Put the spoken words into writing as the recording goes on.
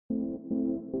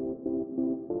Hey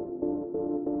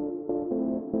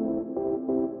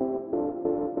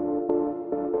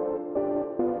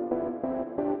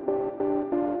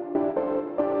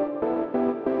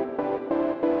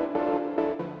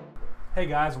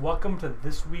guys, welcome to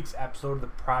this week's episode of the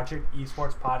Project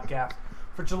Esports Podcast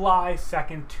for July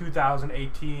 2nd,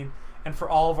 2018. And for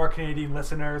all of our Canadian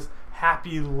listeners,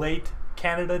 happy late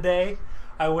Canada Day.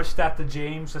 I wished that to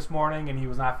James this morning and he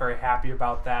was not very happy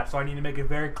about that, so I need to make it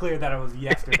very clear that it was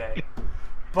yesterday.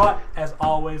 But as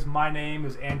always, my name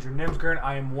is Andrew Nimsgren.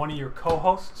 I am one of your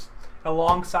co-hosts.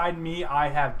 Alongside me, I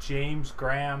have James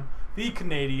Graham, the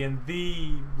Canadian,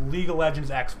 the League of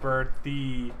Legends expert,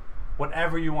 the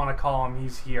whatever you want to call him.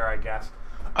 He's here, I guess.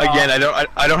 Again,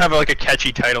 I don't have like a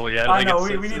catchy title yet. I know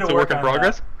we need to work in on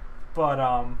progress. That.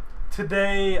 But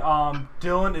today,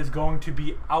 Dylan is going to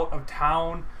be out of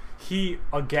town. He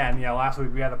last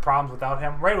week we had the problems without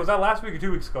him. Right? Was that last week or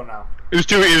 2 weeks ago now? It was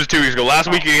 2 weeks ago. Last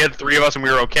week we had three of us and we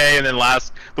were okay, and then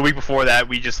the week before that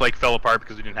we just like fell apart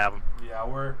because we didn't have him. Yeah,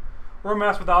 we're a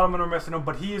mess without him and we're missing him.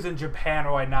 But he is in Japan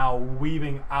right now,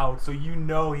 weaving out, so you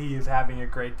know he is having a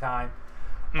great time.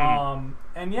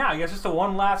 And yeah, I guess just the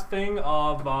one last thing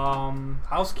of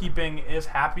housekeeping is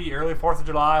happy early 4th of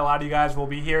July. A lot of you guys will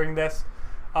be hearing this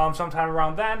sometime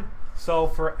around then. So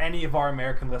for any of our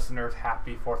American listeners,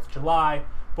 happy 4th of July.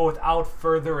 But without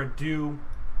further ado,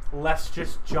 let's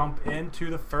just jump into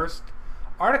the first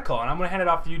article. And I'm going to hand it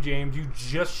off to you, James. You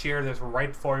just shared this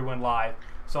right before we went live.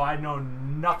 So I know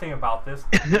nothing about this.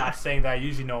 I'm not saying that I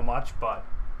usually know much, but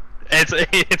it's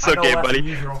okay, buddy.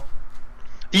 Usual.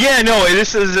 Yeah, no,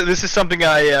 this is something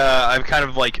I've kind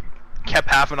of like kept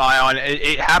half an eye on.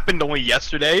 It happened only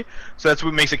yesterday, so that's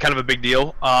what makes it kind of a big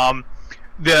deal.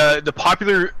 The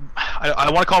popular,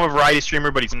 I want to call him a variety streamer,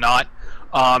 but he's not.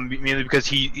 Mainly because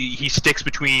he sticks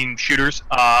between shooters,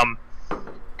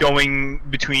 going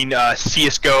between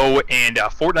CS:GO and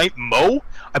Fortnite. Mo,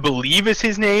 I believe, is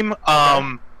his name.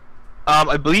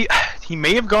 I believe he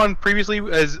may have gone previously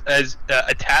as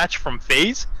Attach from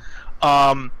FaZe.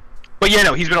 But yeah,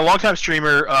 no, he's been a long-time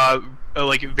streamer,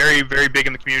 like very, very big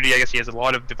in the community. I guess he has a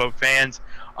lot of devout fans.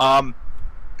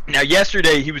 Now,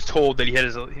 yesterday he was told that he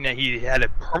had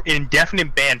an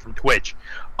indefinite ban from Twitch,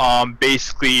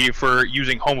 basically for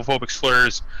using homophobic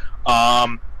slurs,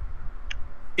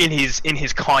 in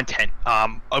his content.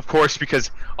 Of course, because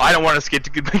I don't want us to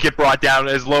get brought down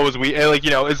as low as we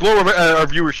as low our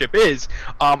viewership is.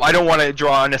 I don't want to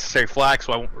draw unnecessary flack,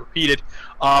 so I won't repeat it.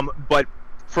 But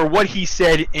for what he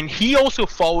said, and he also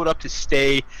followed up to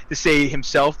say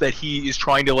himself that he is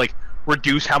trying to like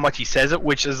reduce how much he says it,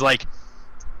 which is like,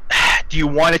 do you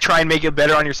want to try and make it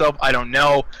better on yourself? I don't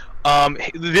know.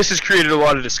 This has created a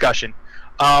lot of discussion,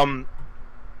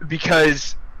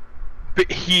 because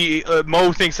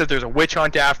Mo thinks that there's a witch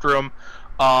hunt after him.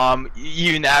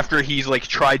 Even after he's like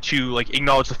tried to like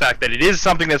acknowledge the fact that it is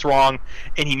something that's wrong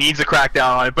and he needs to crack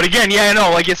down on it. But again, yeah, I know,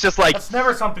 like it's just like that's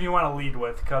never something you want to lead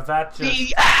with, because that's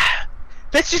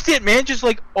just it, man. Just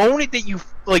like own it that you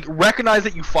like recognize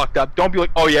that you fucked up. Don't be like,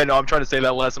 oh yeah, no, I'm trying to say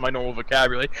that less in my normal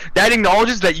vocabulary. That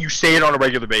acknowledges that you say it on a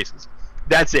regular basis.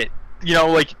 That's it. You know,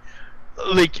 like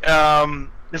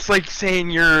it's like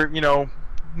saying you're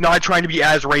not trying to be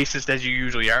as racist as you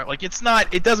usually are. Like it's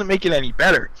not. It doesn't make it any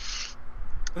better.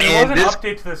 There was an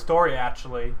update to the story,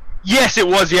 actually. Yes, it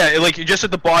was. Yeah, like just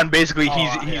at the bottom, basically,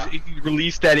 he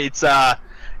released that it's not,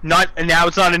 and now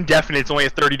it's not indefinite. It's only a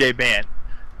 30-day ban.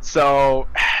 So,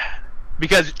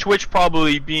 because Twitch,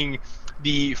 probably being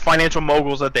the financial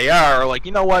moguls that they are like,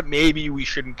 you know what? Maybe we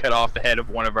shouldn't cut off the head of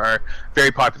one of our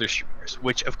very popular streamers,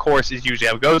 which of course is usually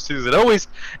how it goes. Because it always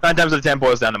 9 times out of 10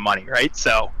 boils down to money, right?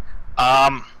 So,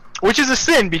 which is a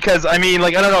sin, because I mean,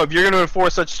 like, I don't know, if you're going to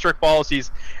enforce such strict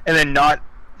policies and then not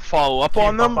follow up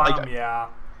on them, like, yeah,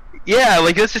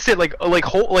 like that's just it. Like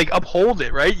uphold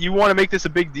it, right? You want to make this a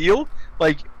big deal,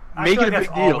 like make it a big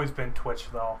deal. That's always been Twitch,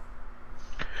 though.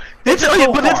 It's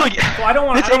so but it's like, so I don't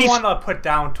want to put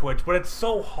down Twitch, but it's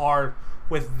so hard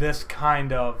with this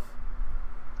kind of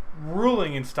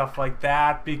ruling and stuff like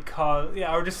that, because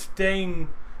or just staying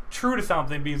true to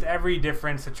something, because every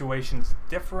different situation's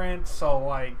different. So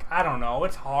like, I don't know,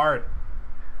 it's hard.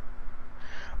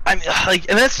 I mean, like,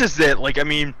 and that's just it. Like, I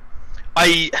mean,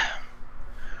 I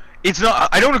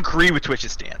don't agree with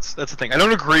Twitch's stance. That's the thing. I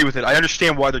don't agree with it. I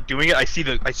understand why they're doing it. I see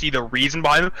the reason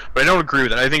behind it, but I don't agree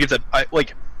with it. I think it's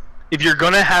like, if you're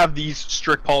gonna have these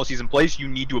strict policies in place, you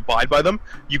need to abide by them.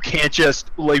 You can't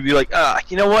just like be like,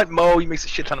 you know what, Mo, he makes a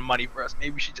shit ton of money for us.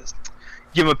 Maybe we should just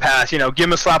give him a pass. Give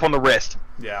him a slap on the wrist.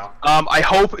 Yeah. I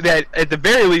hope that at the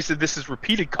very least that this is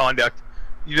repeated conduct,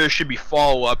 there should be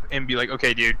follow up and be like,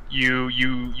 okay, dude,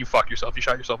 you fucked yourself. You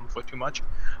shot yourself in the foot too much.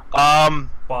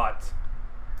 But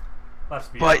let's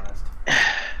be honest.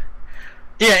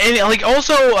 Yeah, and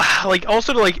also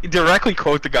to directly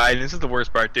quote the guy, and this is the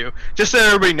worst part too. Just so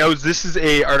everybody knows, this is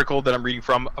a article that I'm reading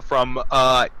from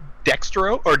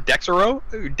Dexerto,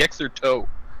 Dexerto,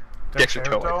 I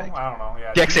think. I don't know.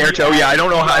 Yeah. Dexerto. Yeah, I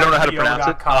don't know how to pronounce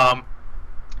it.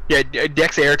 Yeah,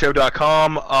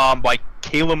 Dexerto.com by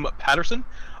Calum Patterson.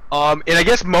 And I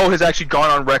guess Mo has actually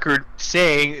gone on record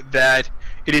saying that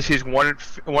it is one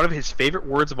of his favorite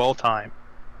words of all time.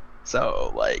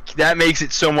 So that makes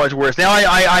it so much worse. Now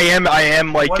I am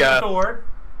like. What is the word?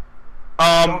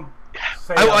 I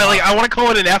want to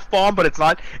call it an F-bomb, but it's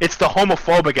not. It's the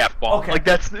homophobic F-bomb. Okay.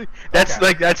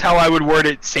 That's how I would word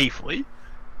it safely.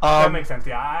 That makes sense.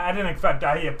 Yeah, I didn't expect.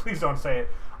 Yeah, please don't say it.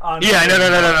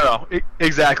 No.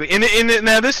 Exactly. And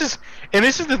now this is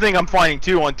the thing I'm finding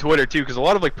too on Twitter too, because a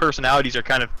lot of personalities are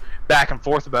kind of back and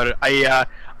forth about it.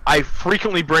 I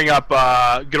frequently bring up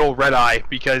good old Red Eye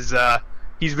because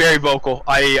he's very vocal.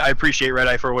 I appreciate Red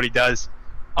Eye for what he does.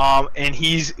 And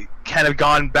he's kind of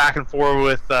gone back and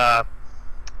forth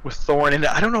with Thorn, and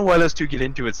I don't know why those two get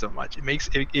into it so much. It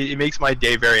makes my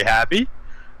day very happy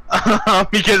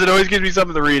because it always gives me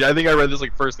something to read. I think I read this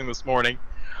first thing this morning.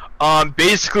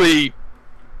 Basically,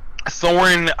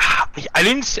 Thorn. I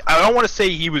don't want to say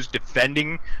he was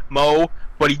defending Mo,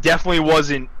 but he definitely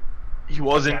wasn't. He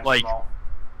wasn't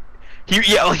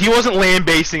he wasn't land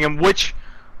basing him, which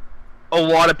a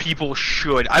lot of people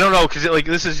should. I don't know, because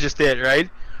this is just it, right?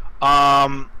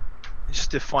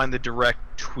 Just to find the direct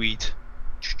tweet.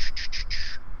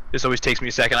 This always takes me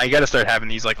a second. I gotta start having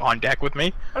these on deck with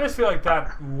me. I just feel like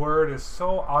that word is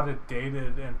so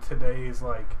outdated in today's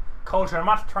culture. I'm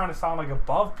not trying to sound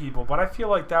above people, but I feel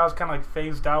like that was kind of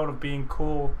phased out of being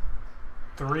cool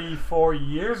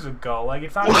 3-4 years ago.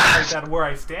 It's not just that where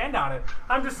I stand on it.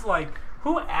 I'm just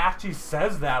who actually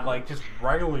says that just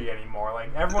regularly anymore?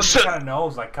 Everyone just kind of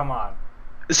knows. Come on.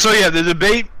 So yeah, the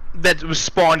debate that was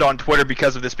spawned on Twitter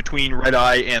because of this between Red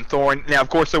Eye and Thorn. Now, of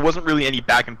course, there wasn't really any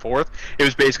back and forth. It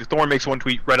was basically Thorn makes one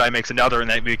tweet, Red Eye makes another, and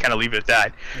then we kind of leave it at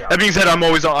that. Yeah. That being said,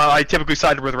 I typically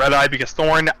sided with Red Eye because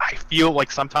Thorn, I feel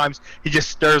sometimes he just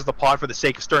stirs the pot for the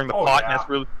sake of stirring the pot, and that's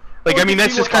really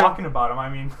that's just kind of talking about him. I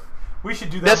mean, we should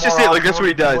do that. That's just it. That's what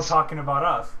he does. Talking about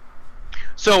us.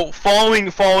 So following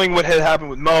what had happened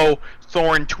with Mo,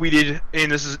 Thorn tweeted,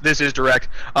 and this is direct.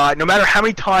 No matter how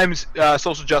many times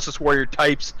social justice warrior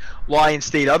types lie and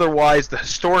state otherwise, the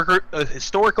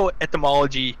historical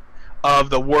etymology of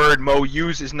the word Mo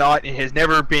used is not and has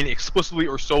never been explicitly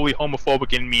or solely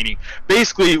homophobic in meaning.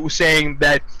 Basically, it was saying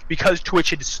that because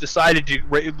Twitch had decided to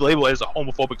label it as a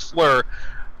homophobic slur,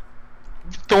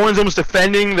 Thorn's almost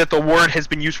defending that the word has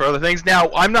been used for other things.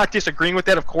 Now, I'm not disagreeing with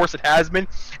that. Of course, it has been.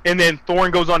 And then Thorn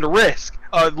goes on to list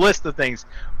the things: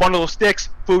 bundle of sticks,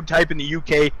 food type in the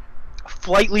UK,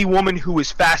 flightly woman who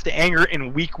is fast to anger,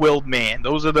 and weak-willed man.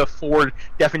 Those are the 4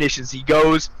 definitions he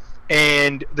goes.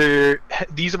 And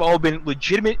these have all been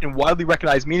legitimate and widely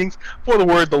recognized meanings for the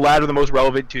word. The latter, the most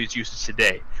relevant to its usage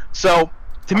today. So,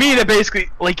 to me, that basically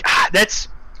that's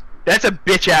a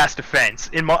bitch-ass defense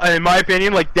in my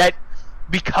opinion. That.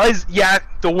 Because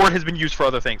the word has been used for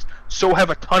other things. So have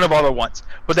a ton of other ones.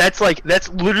 But that's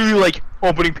literally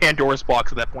opening Pandora's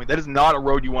box at that point. That is not a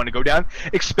road you want to go down,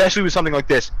 especially with something like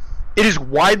this. It is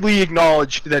widely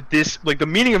acknowledged that this the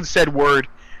meaning of said word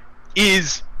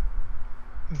is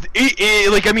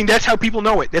that's how people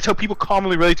know it. That's how people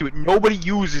commonly relate to it. Nobody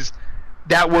uses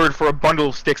that word for a bundle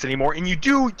of sticks anymore, and you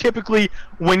do typically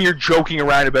when you're joking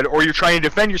around about it or you're trying to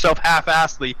defend yourself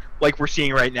half-assedly like we're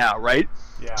seeing right now, right?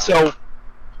 Yeah. So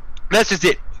that's just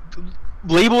it.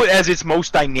 Label it as its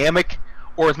most dynamic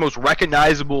or its most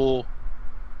recognizable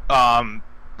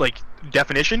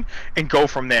definition and go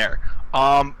from there.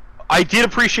 I did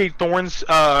appreciate Red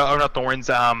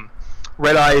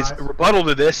Eye's rebuttal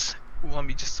to this. Let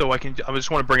me just I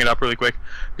just want to bring it up really quick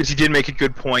because he did make a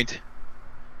good point.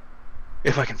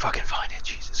 If I can fucking find it,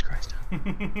 Jesus Christ.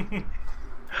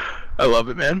 I love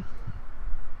it, man.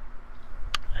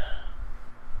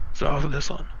 So off of this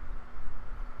one.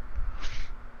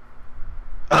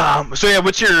 So yeah,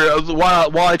 what's your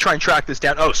while I try and track this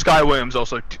down? Oh, Sky Williams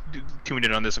also tuned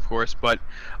in on this, of course, but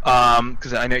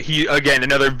because I know he again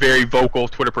another very vocal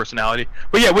Twitter personality.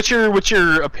 But yeah, what's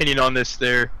your opinion on this,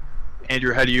 there,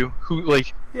 Andrew? How do you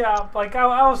Yeah,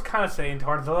 I was kind of saying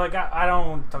towards I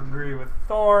don't agree with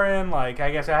Thorin. I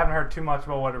guess I haven't heard too much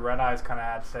about what Red Eyes kind of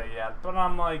had to say yet, but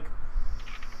I'm I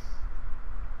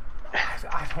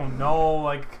don't know.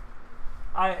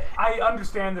 I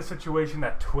understand the situation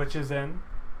that Twitch is in.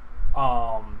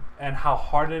 And how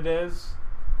hard it is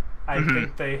I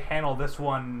think they handled this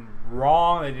one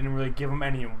wrong. They didn't really give him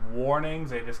any warnings.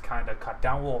 They just kind of cut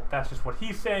down. Well, that's just what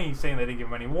he's saying. He's saying they didn't give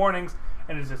him any warnings,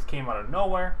 and it just came out of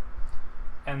nowhere.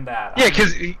 And that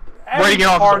because writing it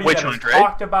off as a witch hunt, right?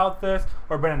 Talked about this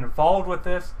or been involved with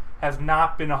this has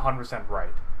not been 100%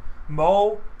 right.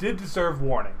 Mo did deserve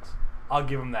warnings. I'll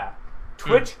give him that.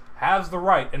 Twitch has the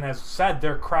right and has said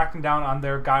they're cracking down on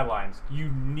their guidelines. You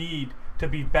need to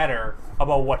be better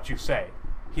about what you say.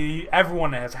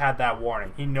 Everyone has had that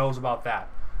warning. He knows about that.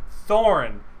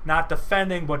 Thorin, not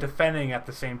defending, but defending at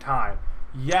the same time.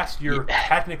 Yes, you're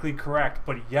technically correct,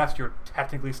 but yes, you're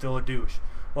technically still a douche.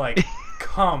 Like,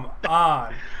 come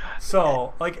on.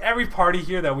 So, like, every party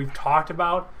here that we've talked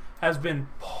about has been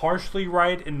partially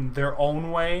right in their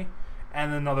own way,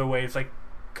 and another way it's like,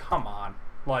 come on.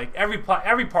 Like, every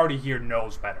party here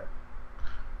knows better.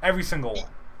 Every single one.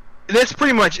 That's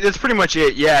pretty much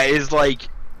it. Yeah, is like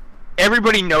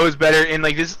everybody knows better, and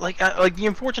like this, like the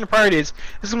unfortunate part is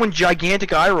this is one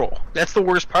gigantic eye roll. That's the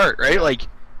worst part, right? Like,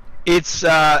 it's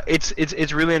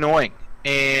really annoying,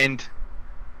 and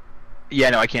yeah,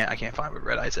 no, I can't find what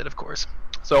Red Eye said, of course.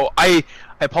 So I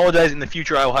apologize. In the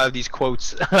future, I will have these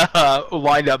quotes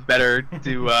lined up better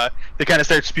to kind of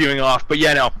start spewing off. But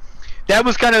yeah, no, that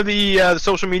was kind of the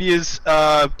social media's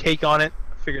take on it.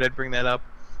 I figured I'd bring that up.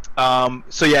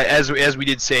 So yeah, as we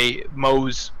did say,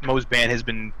 Mo's ban has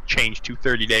been changed to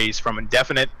 30 days from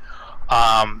indefinite.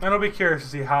 And I'll be curious to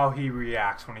see how he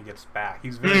reacts when he gets back.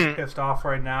 He's very pissed off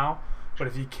right now, but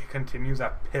if he continues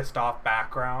that pissed off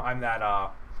background,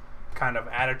 that kind of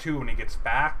attitude when he gets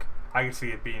back, I can see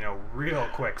it being a real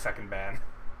quick second ban.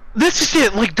 This is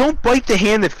it. Like, don't bite the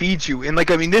hand that feeds you. And like,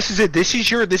 I mean, this is it. This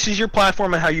is your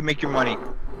platform and how you make your money.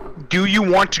 Do you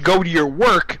want to go to your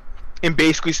work and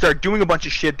basically start doing a bunch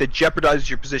of shit that jeopardizes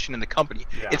your position in the company?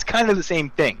 Yeah. It's kind of the same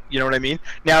thing. You know what I mean?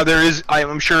 Now,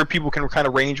 I'm sure people can kind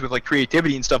of range with like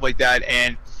creativity and stuff like that.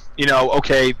 And, you know,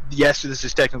 okay, yes, this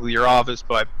is technically your office,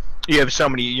 but you have so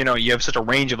many, you know, you have such a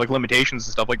range of like limitations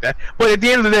and stuff like that. But at the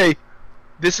end of the day,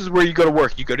 this is where you go to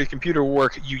work. You go to computer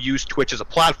work. You use Twitch as a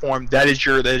platform. That is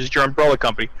your umbrella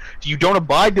company. You don't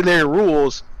abide to their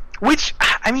rules, which,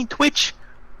 I mean, Twitch,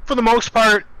 for the most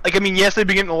part, like, I mean, yes, they've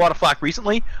been getting a lot of flack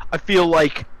recently. I feel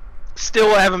like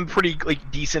still having a pretty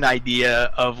like decent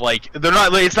idea of like they're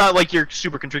not. Like, it's not like you're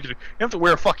super contributor. You don't have to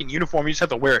wear a fucking uniform. You just have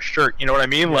to wear a shirt. You know what I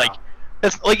mean? Yeah. Like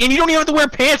that's like, and you don't even have to wear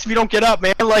pants if you don't get up,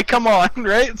 man. Like, come on,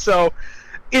 right? So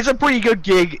it's a pretty good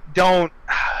gig. Don't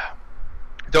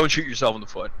shoot yourself in the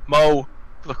foot, Mo.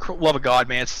 For the love of God,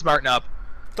 man, smarten up.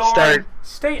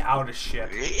 Stay out of shit.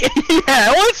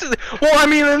 Yeah, well, I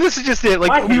mean, this is just it.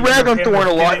 Like, we rag on Thorn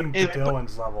a lot.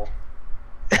 Dylan's level.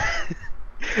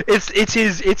 it's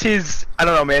his. I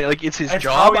don't know, man. Like, it's his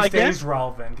job. How he stays guess.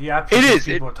 Relevant. Yeah, it is.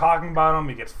 People are talking about him.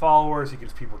 He gets followers. He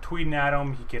gets people tweeting at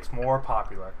him. He gets more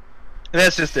popular. And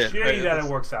that's just it. Shitty that it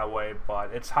works that way,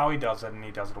 but it's how he does it, and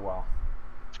he does it well.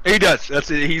 He does. That's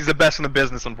it. He's the best in the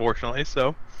business, unfortunately.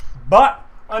 So. But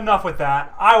enough with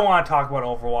that. I want to talk about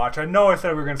Overwatch. I know I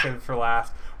said we were going to save it for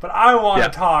last, but I want to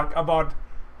talk about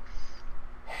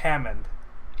Hammond.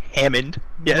 Hammond,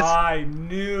 yes. My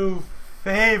new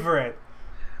favorite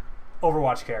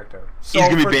Overwatch character. So he's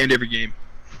going to be banned every game.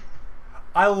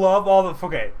 I love all the...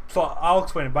 Okay, so I'll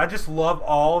explain it, but I just love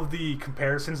all of the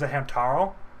comparisons to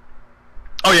Hamtaro.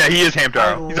 Oh, yeah, he is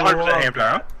Hamtaro. He's 100%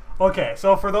 Hamtaro. Okay,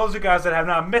 so for those of you guys that have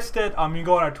not missed it, you can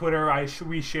go on our Twitter.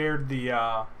 We shared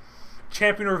the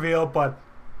champion reveal, but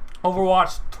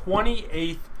Overwatch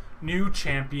 28th new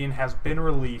champion has been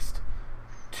released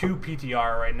to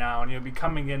PTR right now, and he'll be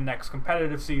coming in next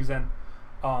competitive season,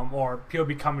 or he'll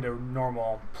be coming to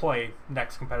normal play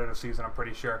next competitive season, I'm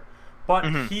pretty sure.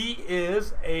 But he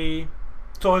is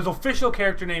so his official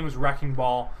character name is Wrecking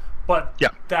Ball, but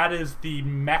that is the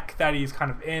mech that he's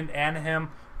kind of in, and him.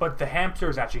 But the hamster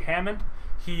is actually Hammond.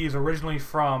 He's originally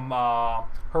from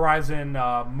Horizon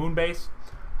Moonbase,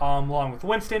 along with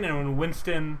Winston. And when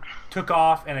Winston took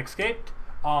off and escaped,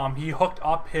 he hooked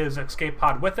up his escape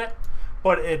pod with it.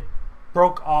 But it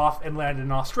broke off and landed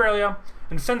in Australia.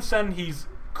 And since then, he's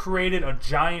created a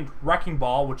giant wrecking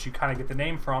ball, which you kind of get the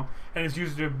name from, and is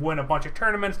used to win a bunch of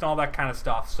tournaments and all that kind of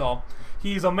stuff. So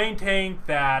he's a main tank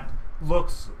that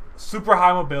looks super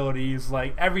high mobility. He's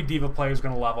like, every D.Va player is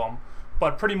going to love him.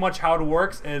 But pretty much how it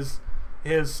works is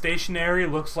his stationary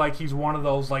looks like he's one of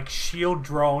those like shield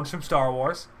drones from Star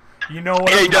Wars. You know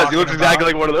what? Yeah, he does. He looks exactly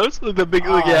like one of those. The big,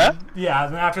 yeah. Yeah,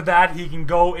 and after that, he can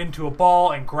go into a ball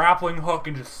and grappling hook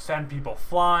and just send people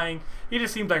flying. He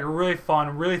just seems like a really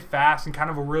fun, really fast, and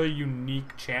kind of a really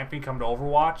unique champion come to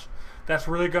Overwatch. That's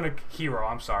really gonna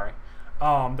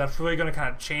That's really going to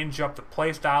kind of change up the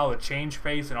play style, the change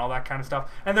phase, and all that kind of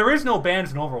stuff. And there is no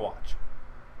bans in Overwatch.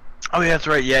 Oh, yeah, that's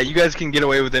right. Yeah, you guys can get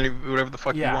away with whatever the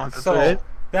fuck you want. That's so right.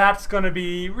 That's going to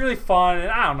be really fun. And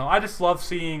I don't know. I just love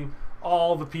seeing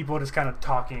all the people just kind of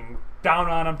talking down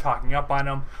on them, talking up on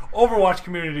them. Overwatch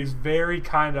community is very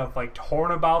kind of like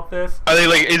torn about this. Are they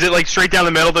like? Is it like straight down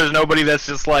the middle? There's nobody that's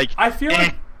just like. I feel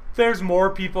like there's more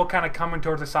people kind of coming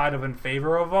towards the side of in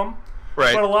favor of them.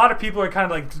 Right. But a lot of people are kind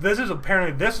of like, this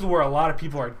is where a lot of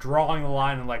people are drawing the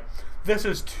line and like, this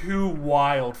is too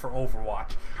wild for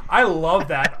Overwatch. I love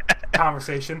that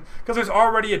conversation because there's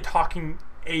already a talking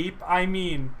ape. I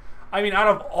mean, out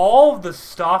of all of the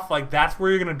stuff, like that's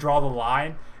where you're gonna draw the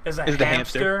line is a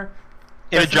hamster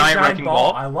in a giant wrecking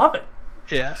ball. I love it.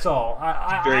 Yeah. So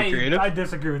Very creative. I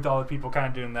disagree with all the people kind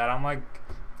of doing that. I'm like,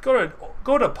 go to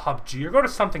PUBG or go to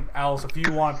something else if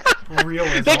you want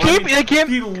realism. That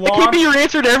can't be your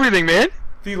answer to everything, man.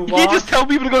 You can't just tell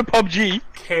people to go to PUBG.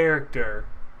 Character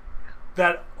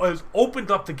that has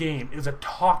opened up the game is a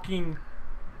talking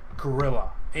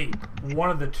gorilla, ape, one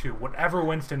of the two, whatever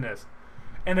Winston is.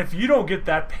 And if you don't get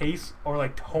that pace or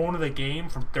like tone of the game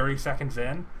from 30 seconds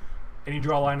in, and you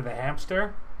draw a line to the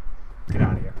hamster, get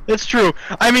out of here. It's true.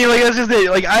 I mean, like that's just it.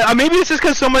 Like, maybe it's just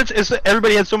because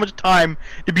everybody had so much time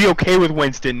to be okay with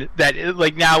Winston that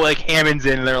like now like Hammond's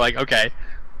in and they're like, okay,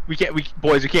 we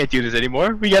can't do this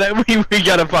anymore. We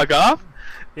gotta fuck off.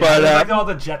 Yeah, but there's like all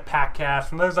the jetpack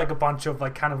cast, and there's like a bunch of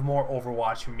like kind of more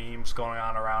Overwatch memes going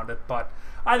on around it. But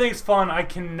I think it's fun. I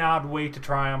cannot wait to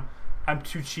try them. I'm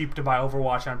too cheap to buy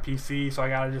Overwatch on PC, so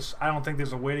I don't think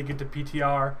there's a way to get to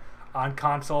PTR on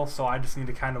console, so I just need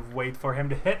to kind of wait for him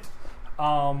to hit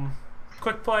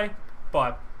quick play.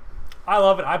 But I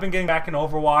love it. I've been getting back in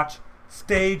Overwatch.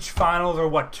 Stage finals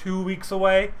are 2 weeks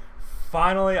away.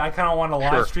 Finally, I kind of want to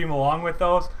live stream along with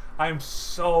those. I am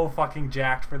so fucking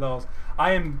jacked for those.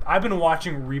 I've been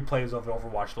watching replays of the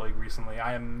Overwatch League recently.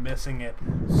 I am missing it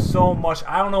so much.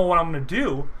 I don't know what I'm gonna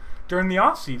do during the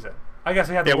off season. I guess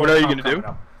they have the World Cup coming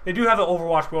up. They do have the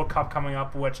Overwatch World Cup coming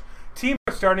up, which teams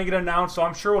are starting to get announced. So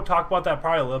I'm sure we'll talk about that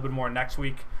probably a little bit more next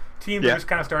week. Teams are just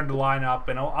kind of starting to line up,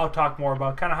 and I'll talk more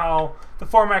about kind of how the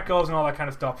format goes and all that kind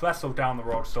of stuff. So that's still down the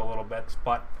road, still a little bit,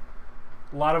 but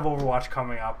a lot of Overwatch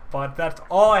coming up. But that's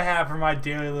all I have for my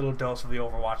daily little dose of the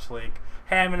Overwatch League.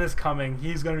 Hammond is coming.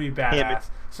 He's going to be badass.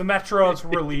 Symmetra's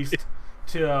released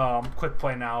to quick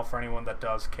play now for anyone that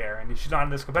does care. And she's on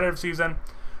this competitive season.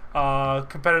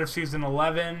 Competitive season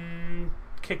 11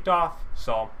 kicked off.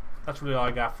 So that's really all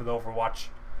I got for the Overwatch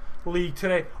League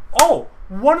today. Oh,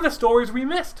 one of the stories we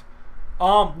missed.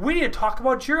 We need to talk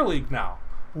about your league now.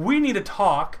 We need to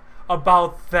talk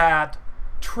about that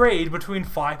trade between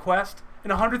FlyQuest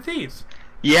and 100 Thieves.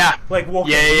 Yeah. Like, well,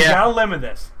 we gotta limit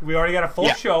this. We already got a full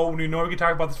show, and we know we can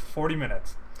talk about this for 40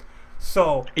 minutes.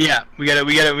 So yeah, we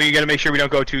gotta make sure we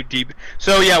don't go too deep.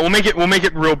 So yeah, we'll make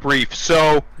it real brief.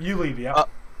 So you leave, yeah.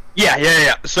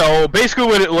 Yeah. So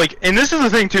basically, and this is the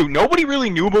thing too. Nobody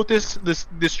really knew about this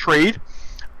trade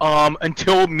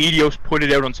until Meteos put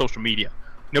it out on social media.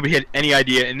 Nobody had any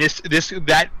idea, and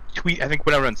that tweet I think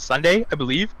went out on Sunday, I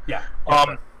believe. Yeah.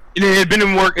 It had been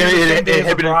in work. It had been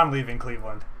LeBron leaving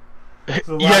Cleveland.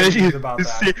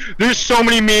 There's so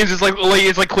many memes. It's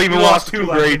like Cleveland lost two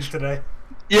grades today.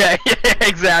 Yeah,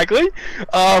 exactly.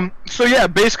 So yeah,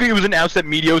 basically it was announced that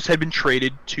Meteos had been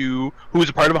traded to, who was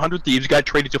a part of 100 Thieves, got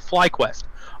traded to FlyQuest.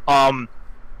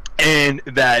 And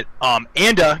that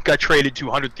Anda got traded to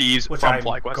 100 Thieves from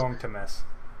FlyQuest. Which I'm going to miss.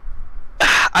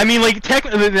 I mean, like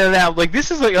technically now, like this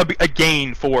is like a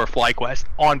gain for FlyQuest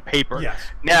on paper. Yes.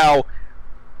 Now,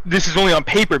 this is only on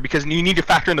paper because you need to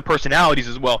factor in the personalities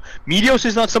as well. Meteos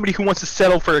is not somebody who wants to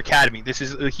settle for Academy. This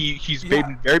is he's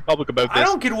been very public about this. I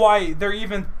don't get why they're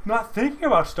even not thinking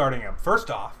about starting him.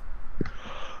 First off,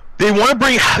 they want to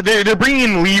bring they're bringing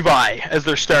in Levi as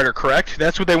their starter, correct?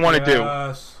 That's what they want to do.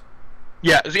 Yes.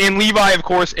 Yeah, and Levi, of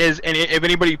course, and if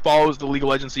anybody follows the League of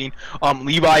Legends scene,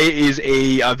 Levi is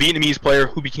a Vietnamese player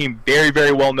who became very,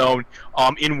 very well known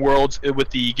in Worlds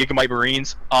with the Gigamite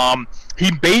Marines.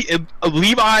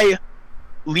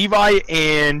 Levi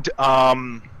and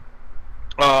oh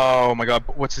my God,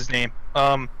 what's his name?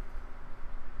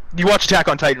 You watch Attack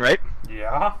on Titan, right?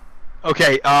 Yeah.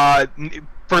 Okay.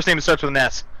 First name that starts with an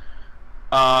S.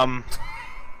 Oh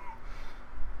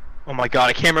my God,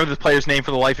 I can't remember the player's name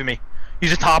for the life of me.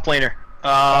 He's a top laner.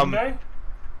 Sunday?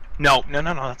 No,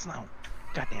 that's not.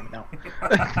 God damn it, no.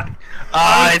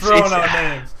 I'm throwing out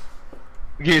names.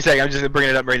 Give me a second. I'm just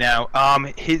bringing it up right now.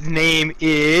 His name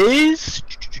is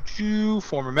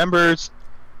former members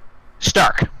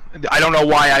Stark. I don't know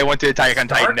why I went to Attack on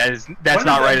Titan. That's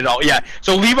not right at all. Yeah.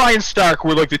 So Levi and Stark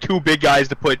were like the two big guys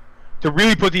to put to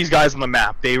really put these guys on the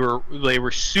map. They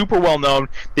were super well known.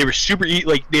 They were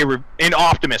they were in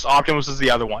Optimus. Optimus is the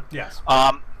other one. Yes.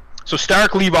 So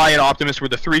Stark, Levi, and Optimus were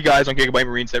the 3 guys on Gigabyte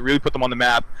Marines that really put them on the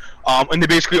map, and they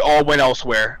basically all went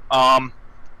elsewhere.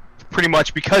 Pretty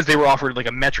much because they were offered like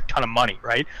a metric ton of money,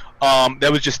 right? That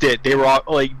was just it. They were all,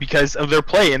 like, because of their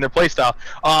play and their play style.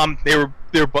 They were.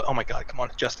 Oh my God! Come on,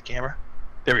 adjust the camera.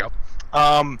 There we go.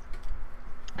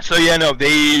 So yeah, no,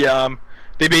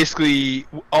 they basically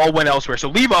all went elsewhere. So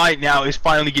Levi now is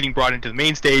finally getting brought into the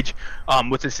main stage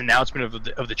with this announcement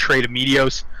of the trade of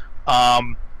Meteos.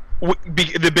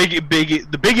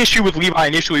 The big issue with Levi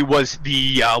initially was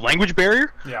the language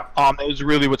barrier. Yeah. That was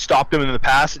really what stopped him in the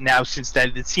past. Now, since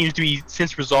that it seems to be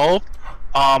resolved,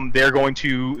 they're going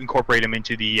to incorporate him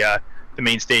into the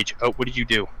main stage. Oh, what did you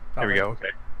do? There we go. Okay.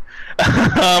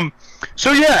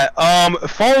 So yeah,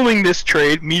 following this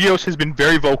trade, Meteos has been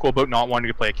very vocal about not wanting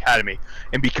to play Academy,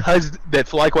 and because that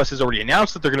FlyQuest has already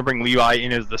announced that they're going to bring Levi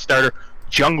in as the starter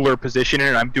jungler position,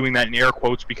 and I'm doing that in air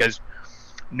quotes because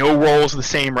no role is the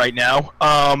same right now.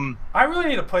 I really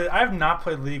need to play. I have not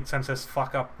played League since this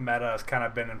fuck up meta has kind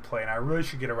of been in play, and I really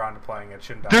should get around to playing it.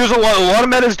 Shouldn't I? There's a lot of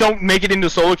metas don't make it into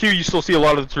solo queue. You still see a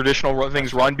lot of the traditional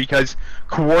things run because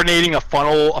coordinating a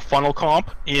funnel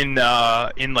comp in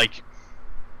like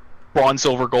bronze,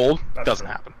 silver, gold doesn't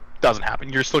happen. Doesn't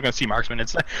happen. You're still going to see marksman.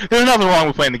 There's nothing wrong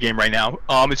with playing the game right now.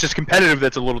 It's just competitive.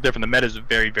 That's a little different. The meta is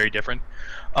very, very different.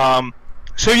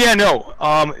 So yeah, no.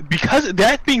 Because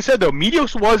that being said, though,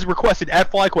 Meteos was requested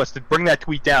at FlyQuest to bring that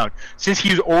tweet down since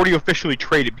he's already officially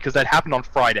traded because that happened on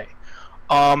Friday,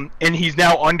 and he's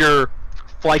now under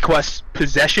FlyQuest's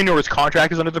possession, or his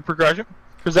contract is under the possession.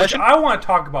 Which I want to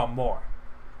talk about more.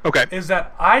 Okay. Is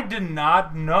that I did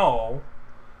not know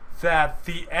that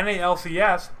the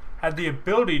NALCS had the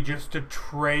ability just to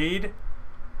trade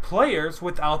players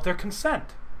without their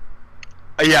consent.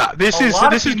 Yeah, a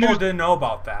lot of people didn't know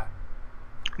about that.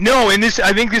 No, and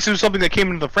I think this is something that came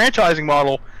into the franchising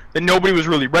model that nobody was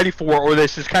really ready for, or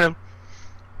this is kind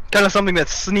of something that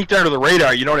sneaked under the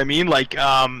radar. You know what I mean? Like,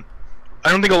 I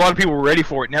don't think a lot of people were ready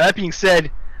for it. Now that being said,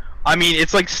 I mean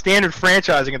it's like standard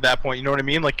franchising at that point. You know what I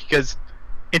mean? Like, because,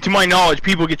 and to my knowledge,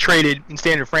 people get traded in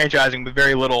standard franchising with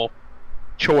very little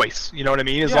choice. You know what I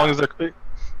mean? As long as they're clear.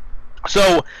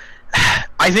 So,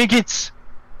 I think it's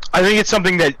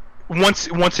something that once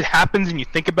it happens and you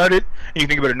think about it and you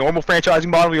think about a normal franchising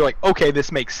model, you're like, okay,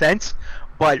 this makes sense.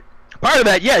 But part of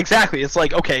that, yeah, exactly. It's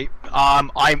like, okay,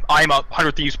 I'm a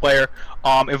 100 Thieves player.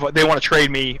 If they want to trade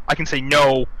me, I can say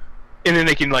no, and then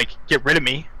they can like get rid of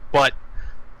me. But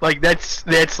like that's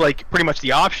like pretty much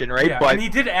the option, right? Yeah, but and he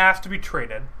did ask to be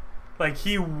traded. Like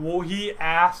he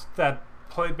asked that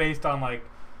play based on like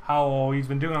how he's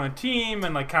been doing on the team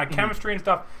and like kind of chemistry and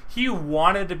stuff. He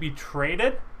wanted to be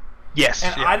traded. Yes.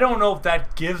 And I don't know if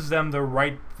that gives them the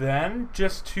right then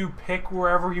just to pick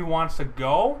wherever he wants to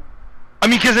go. I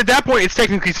mean, because at that point it's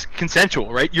technically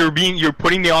consensual, right? You're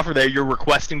putting the offer there. You're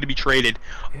requesting to be traded.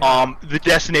 Yeah. The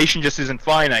destination just isn't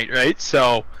finite, right?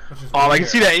 So, I can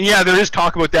see that. And yeah, there is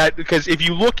talk about that because if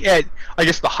you look at, I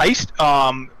guess, the Heist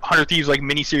 100 Thieves like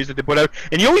miniseries that they put out,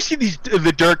 and you always see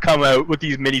the dirt come out with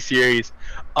these miniseries,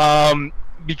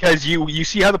 because you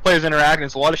see how the players interact, and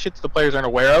it's a lot of shit that the players aren't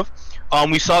aware of.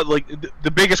 We saw like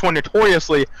the biggest one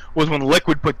notoriously was when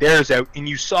Liquid put theirs out, and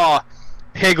you saw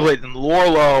Piglet and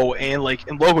Lorlo and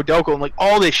Loco Doco and like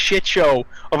all this shit show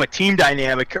of a team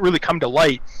dynamic really come to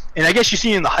light. And I guess you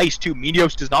see in the Heist too,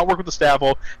 Meteos does not work with the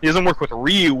Staffel. He doesn't work with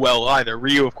Ryu well either.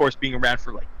 Ryu, of course, being around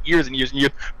for like years and years and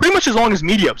years, pretty much as long as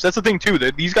Meteos. That's the thing too.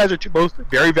 These guys are both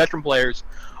very veteran players.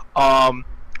 I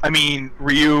mean,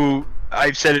 Ryu,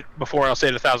 I've said it before and I'll say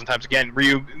it 1,000 times again.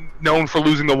 Ryu, known for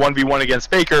losing the 1v1 against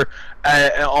Faker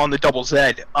on the Double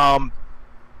Z.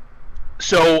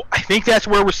 So I think that's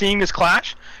where we're seeing this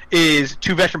clash, is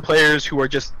two veteran players who are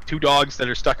just two dogs that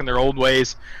are stuck in their old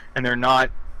ways and they're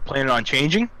not planning on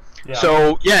changing. Yeah.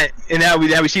 So yeah, and now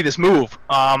we see this move.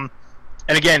 And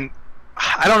again,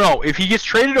 I don't know if he gets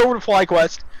traded over to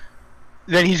FlyQuest,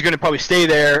 then he's going to probably stay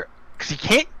there because he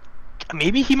can't.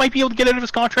 Maybe he might be able to get out of his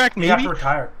contract. Maybe. He'd have to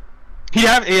retire.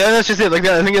 Yeah, that's just it. Like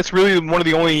that, I think that's really one of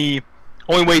the only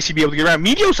ways he'd be able to get around.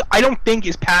 Meteos, I don't think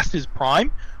is past his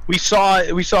prime. We saw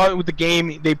it with the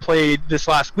game they played this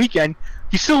last weekend.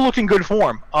 He still looked in good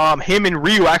form. Him and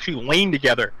Ryu actually laned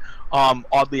together,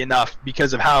 oddly enough,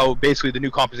 because of how basically the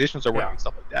new compositions are working and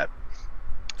stuff like that.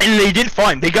 And they did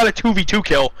fine. They got a 2v2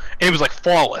 kill, and it was like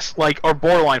flawless, or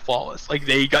borderline flawless. Like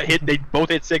they got hit, they both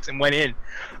hit 6 and went in.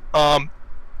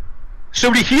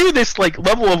 So to hear this like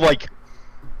level of like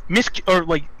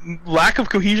lack of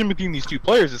cohesion between these two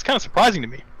players is kind of surprising to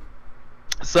me.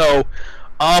 So.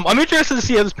 I'm interested to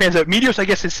see how this pans out. Meteos, I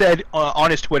guess, has said on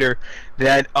his Twitter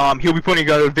that he'll be putting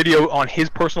out a video on his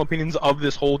personal opinions of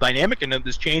this whole dynamic and of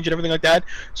this change and everything like that.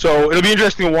 So it'll be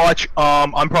interesting to watch.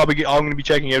 I'm going to be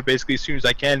checking it out basically as soon as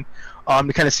I can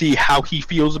to kind of see how he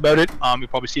feels about it. You'll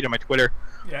probably see it on my Twitter.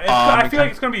 Yeah, I feel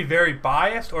like it's going to be very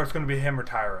biased, or it's going to be him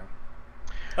retiring.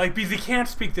 Like, because he can't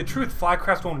speak the truth.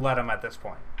 Flycrest won't let him at this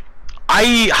point.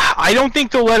 I don't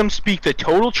think they'll let him speak the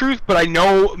total truth, but I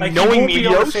know, like, knowing he won't be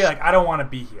able to Meteos, say, like, I don't want to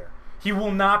be here. He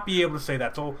will not be able to say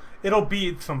that. So it'll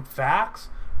be some facts,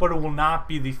 but it will not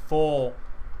be the full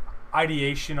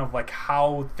ideation of, like,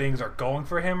 how things are going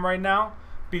for him right now.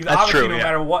 Because That's obviously, true, no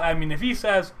matter what, I mean, if he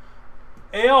says,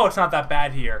 hey, oh, it's not that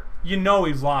bad here, you know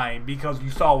he's lying because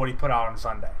you saw what he put out on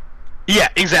Sunday. Yeah,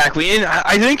 exactly. And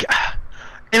I think,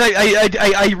 and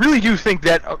I really do think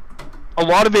that a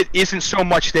lot of it isn't so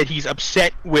much that he's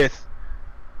upset with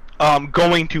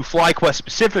going to FlyQuest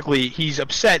specifically. He's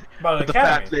upset with the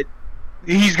fact that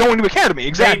he's going to Academy.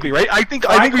 Exactly, right? I think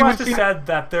we would have said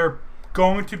that they're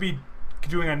going to be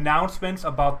doing announcements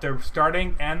about their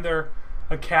starting and their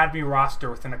Academy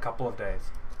roster within a couple of days.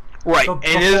 Right. So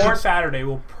and before Saturday,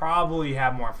 we'll probably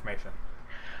have more information.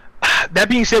 That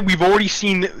being said, we've already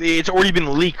seen it's already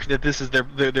been leaked that this is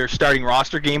their starting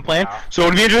roster game plan. Wow. So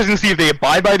it'll be interesting to see if they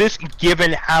abide by this,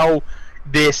 given how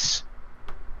this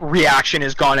reaction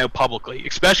has gone out publicly,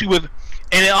 especially with.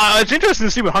 And it's interesting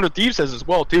to see what 100 Thieves says as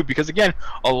well too, because again,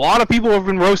 a lot of people have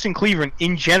been roasting Cleveland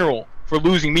in general for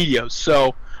losing Meteos.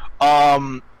 So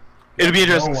it'll be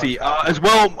interesting to see. As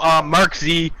well, Mark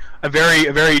Z, a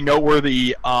very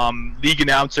noteworthy league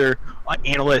announcer,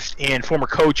 analyst, and former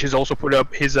coach, has also put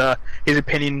up his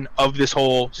opinion of this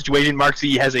whole situation. Mark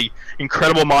Z has a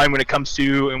incredible mind when it comes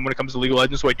to League of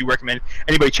Legends, so I do recommend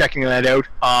anybody checking that out.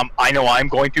 I know I'm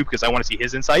going to because I want to see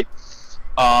his insight.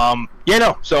 So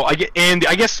I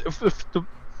guess to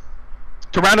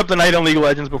round up the night on League of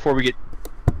Legends before we get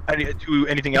to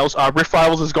anything else, Rift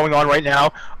Rivals is going on right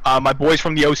now. My boys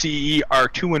from the OCE are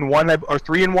 2-1 or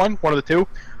 3-1, one of the two.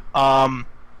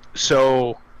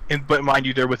 But mind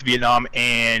you, they're with Vietnam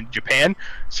and Japan.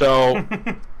 So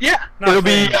yeah, it'll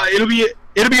be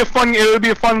a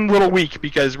fun little week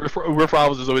because Rift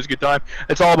Rivals is always a good time.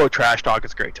 It's all about trash talk.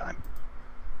 It's a great time.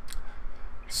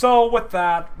 So with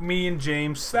that, me and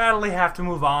James sadly have to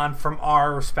move on from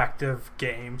our respective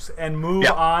games and move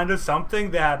on to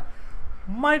something that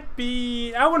might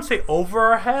be, I wouldn't say over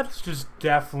our head, it's just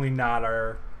definitely not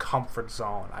our comfort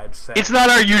zone, I'd say. It's not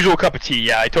our usual cup of tea,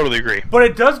 yeah, I totally agree. But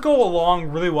it does go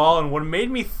along really well, and what made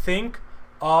me think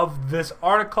of this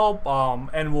article,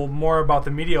 and more about the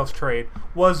Meteos trade,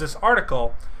 was this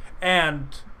article,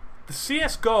 and the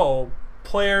CSGO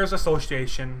Players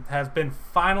Association has been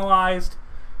finalized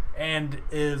and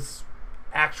is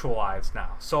actualized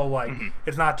now. So, like,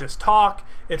 it's not just talk.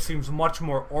 It seems much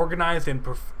more organized and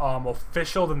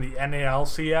official than the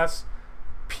NALCS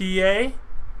PA,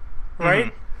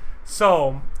 right?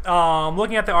 So,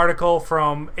 looking at the article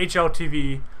from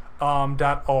HLTV.org,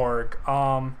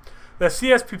 the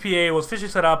CSPPA was officially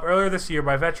set up earlier this year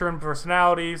by veteran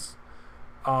personalities.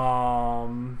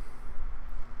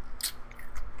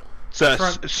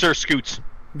 Sir Scoots.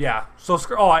 Yeah. So,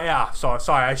 sorry,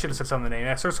 I should have said some of the name.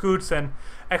 Yeah, Sir Scoots and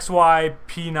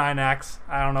XYP9X.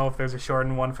 I don't know if there's a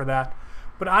shortened one for that.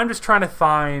 But I'm just trying to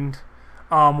find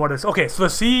what is... Okay, so the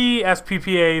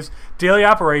CSPPA's daily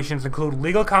operations include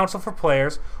legal counsel for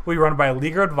players, will be run by a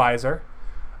legal advisor,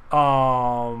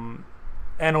 and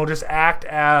will just act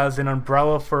as an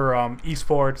umbrella for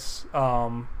esports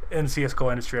in the CSGO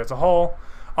industry as a whole.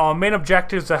 Main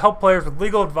objective is to help players with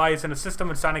legal advice and assist them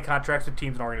in signing contracts with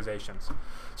teams and organizations.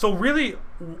 So really,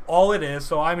 all it is,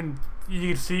 so I mean,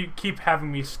 you can keep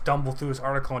having me stumble through this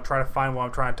article and try to find what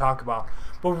I'm trying to talk about.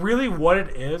 But really what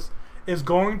it is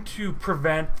going to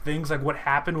prevent things like what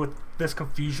happened with this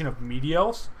confusion of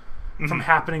Meteos from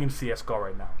happening in CSGO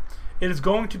right now. It is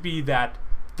going to be that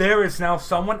there is now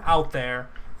someone out there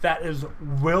that is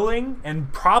willing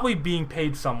and probably being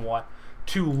paid somewhat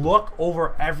to look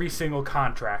over every single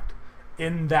contract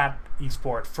in that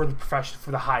esport for the profession,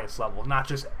 for the highest level. Not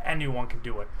just anyone can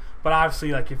do it, but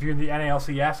obviously, like, if you're in the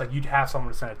NALCS, like, you'd have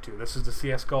someone to send it to. This is the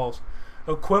CS:GO's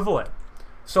equivalent.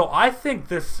 So I think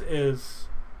this is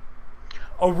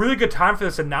a really good time for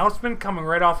this announcement, coming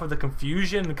right off of the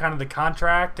confusion and kind of the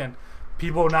contract, and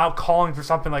people now calling for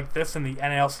something like this in the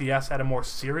NALCS at a more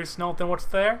serious note than what's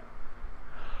there.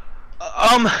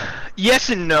 Yes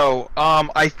and no.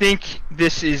 I think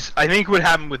what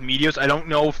happened with Meteos, I don't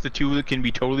know if the two can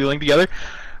be totally linked together.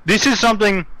 This is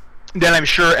something that I'm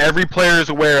sure every player is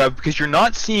aware of, because you're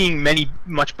not seeing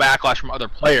much backlash from other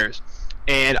players.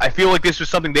 And I feel like this was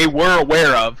something they were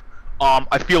aware of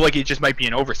I feel like it just might be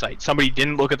an oversight. Somebody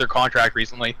didn't look at their contract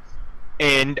recently,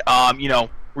 and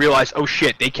realize, oh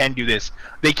shit, they can do this.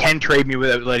 They can trade me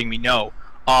without letting me know.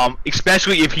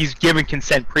 Especially if he's given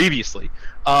consent previously.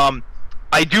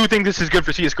 I do think this is good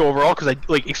for CS:GO overall because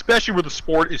especially where the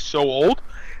sport is so old,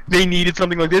 they needed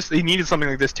something like this. They needed something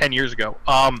like this 10 years ago.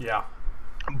 Yeah.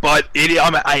 But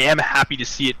I am happy to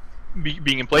see it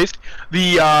being in place.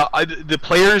 The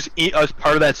players as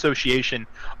part of that association,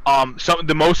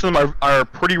 most of them are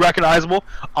pretty recognizable.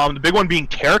 The big one being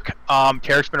Tarek.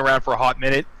 Tarek's been around for a hot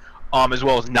minute, as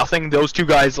well as Nothing. Those two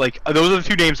guys, those are the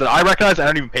two names that I recognize. I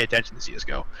don't even pay attention to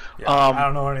CS:GO. Yeah, I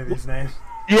don't know any of these names.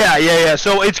 Yeah.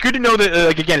 So it's good to know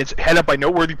that, again, it's headed up by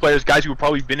noteworthy players, guys who have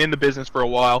probably been in the business for a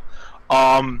while.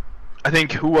 I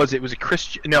think, who was it? Was it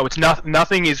Christian? No, it's not.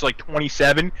 Nothing is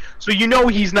 27. So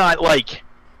he's not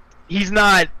he's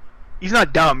not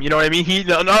dumb. You know what I mean? He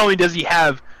not only does he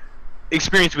have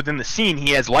experience within the scene,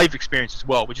 he has life experience as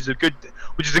well, which is a good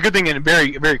thing and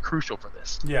very, very crucial for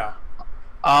this. Yeah.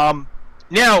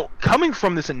 Now, coming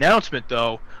from this announcement,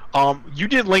 though, you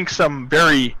did link some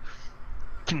very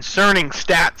concerning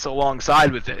stats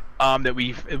alongside with it that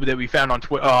we found on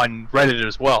Reddit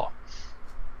as well.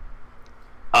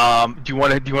 Do you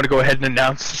want to go ahead and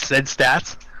announce said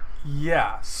stats?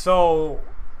 Yeah. So,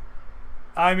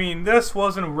 I mean, this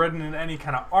wasn't written in any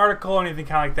kind of article or anything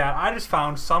kind of like that. I just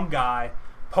found some guy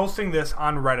posting this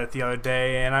on Reddit the other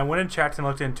day, and I went and checked and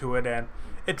looked into it, and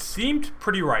it seemed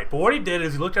pretty right. But what he did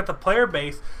is he looked at the player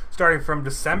base starting from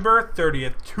December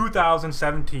 30th,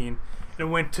 2017,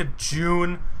 and went to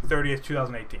June 30th,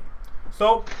 2018.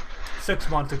 So, 6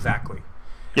 months exactly.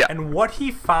 Yeah. And what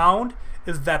he found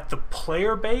is that the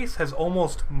player base has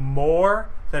almost more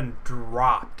than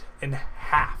dropped in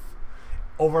half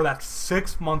over that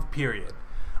 6 month period.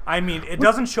 I mean, it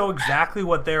doesn't show exactly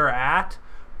what they're at,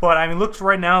 but I mean, looks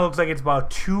like it's about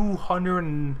 200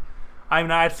 and,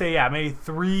 I'd say, yeah, maybe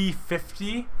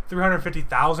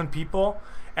 350,000 people,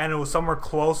 and it was somewhere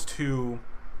close to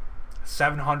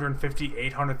 750,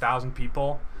 800,000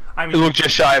 people. I mean, it looked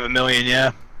just shy of 1 million,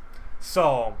 yeah.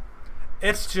 So,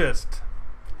 it's just,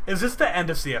 is this the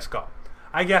end of CS:GO?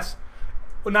 I guess,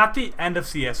 well, not the end of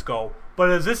CS:GO, but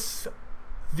is this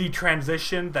the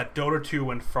transition that Dota 2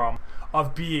 went from,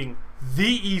 of being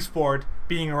the esport,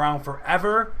 being around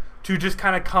forever, to just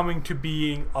kind of coming to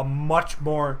being a much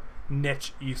more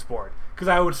niche esport? Because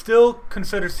I would still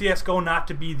consider CS:GO not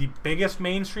to be the biggest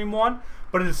mainstream one,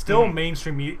 but it is still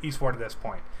mainstream esport at this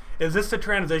point. Is this the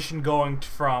transition going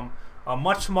from a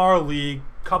much smaller league,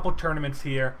 couple tournaments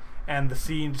here, and the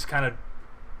scene just kind of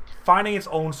finding its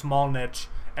own small niche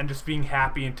and just being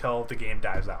happy until the game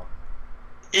dies out?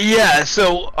 Yeah,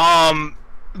 so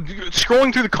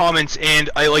scrolling through the comments, and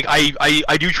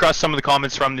I do trust some of the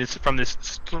comments from this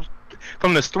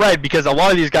thread, because a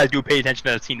lot of these guys do pay attention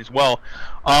to that scene as well.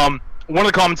 One of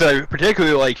the comments that I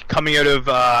particularly like, coming out of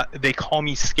They Call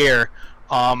Me Scare,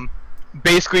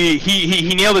 basically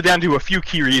he nailed it down to a few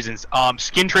key reasons.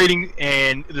 Skin trading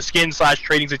and the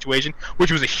skin/trading situation,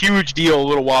 which was a huge deal a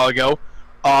little while ago,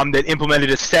 that implemented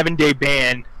a 7-day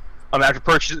ban after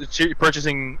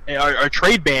purchasing a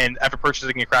trade ban after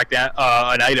purchasing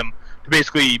an item, to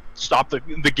basically stop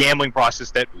the gambling process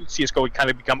that CS:GO would kind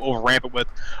of become over rampant with.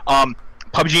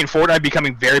 PUBG and Fortnite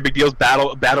becoming very big deals.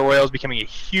 Battle Royale is becoming a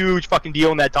huge fucking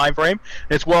deal in that time frame,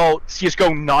 and as well,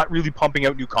 CS:GO not really pumping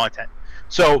out new content.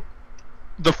 So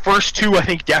the first two, I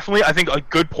think a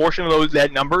good portion of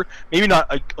that number, maybe not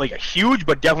a huge,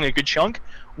 but definitely a good chunk,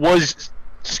 was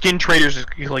skin traders,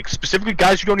 specifically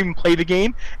guys who don't even play the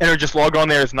game and are just logged on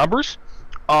there as numbers.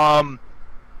 And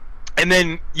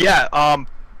then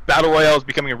Battle Royale is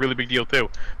becoming a really big deal too,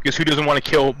 because who doesn't want to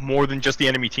kill more than just the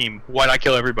enemy team? Why not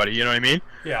kill everybody? You know what I mean?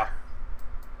 Yeah.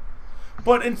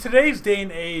 But in today's day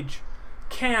and age,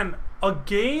 can a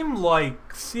game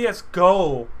like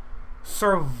CS:GO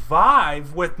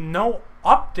survive with no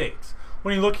updates?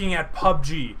 When you're looking at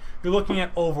PUBG, you're looking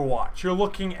at Overwatch, you're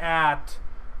looking at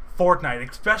Fortnite,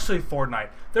 especially Fortnite.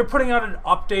 They're putting out an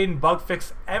update and bug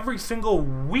fix every single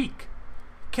week.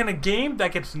 Can a game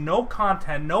that gets no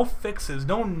content, no fixes,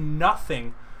 no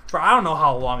nothing for I don't know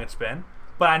how long it's been,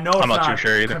 but I know it's not too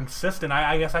sure either. Consistent.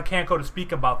 I guess I can't go to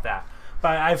speak about that.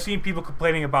 But I've seen people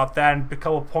complaining about that, and a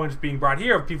couple of points being brought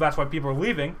here of people. That's why people are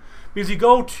leaving, because you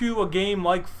go to a game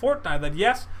like Fortnite that,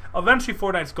 yes, eventually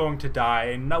Fortnite's going to die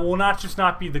and will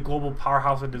not be the global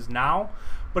powerhouse it is now,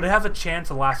 but it has a chance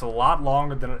to last a lot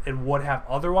longer than it would have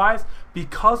otherwise,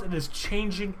 because it is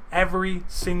changing every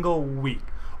single week.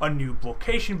 A new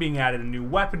location being added, a new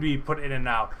weapon being put in and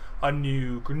out, a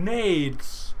new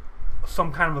grenades,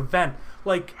 some kind of event.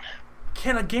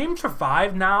 can a game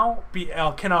survive now?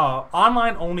 Can a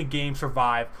online only game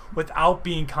survive without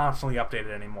being constantly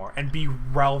updated anymore and be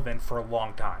relevant for a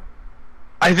long time?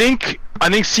 I think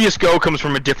CS:GO comes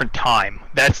from a different time.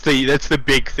 That's the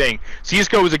big thing.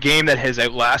 CS:GO is a game that has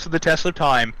outlasted the test of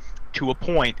time to a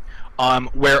point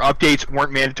where updates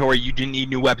weren't mandatory. You didn't need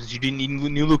new weapons. You didn't need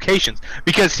new locations,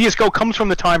 because CS:GO comes from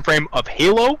the time frame of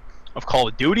Halo, of Call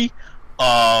of Duty,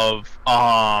 of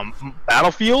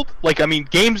Battlefield. Like, I mean,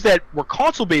 games that were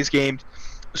console-based games.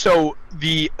 So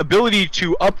the ability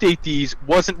to update these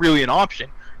wasn't really an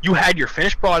option. You had your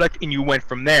finished product and you went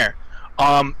from there.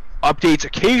 Updates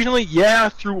occasionally, yeah,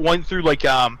 through like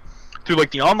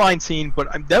the online scene, but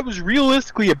that was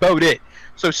realistically about it.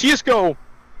 So CS:GO,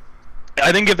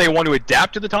 I think if they want to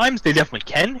adapt to the times, they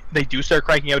definitely can. They do start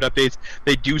cranking out updates.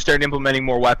 They do start implementing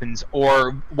more weapons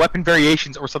or weapon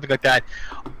variations or something like that.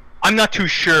 I'm not too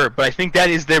sure, but I think that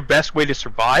is their best way to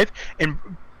survive and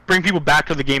bring people back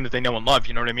to the game that they know and love.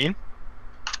 You know what I mean?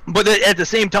 But at the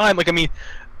same time, like, I mean,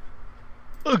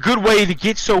 a good way to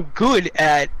get so good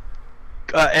at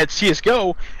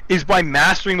CS:GO is by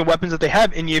mastering the weapons that they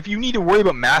have. And if you need to worry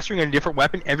about mastering a different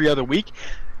weapon every other week,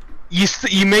 you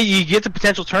get the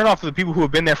potential turnoff for the people who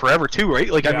have been there forever too, right?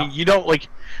 Like, yeah. I mean, you don't like.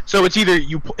 So it's either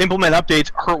you implement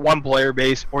updates, hurt one player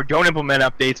base, or don't implement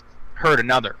updates, hurt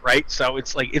another, right? So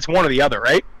it's like it's one or the other,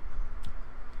 right?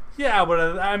 Yeah,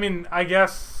 but I mean, I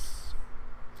guess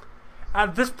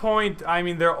at this point, I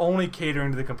mean, they're only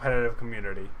catering to the competitive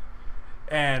community,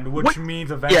 and which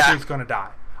means eventually it's going to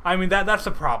die. I mean, that's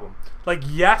the problem. Like,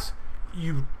 yes,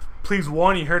 you please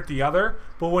one, you hurt the other,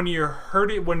 but when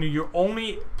you're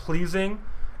only pleasing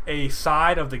a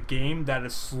side of the game that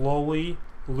is slowly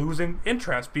losing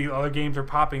interest because other games are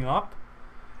popping up,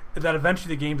 that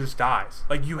eventually the game just dies.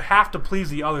 Like, you have to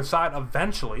please the other side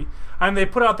eventually. I mean, they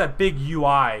put out that big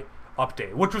UI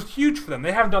update, which was huge for them.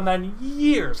 They haven't done that in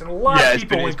years, and a lot of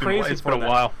people went crazy for that. It's been a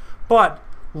while. But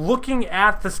looking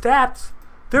at the stats,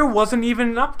 there wasn't even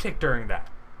an uptick during that.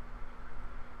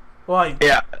 Like,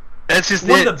 yeah, that's just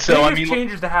one it. of the biggest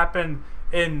changes to happen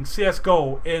in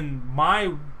CS:GO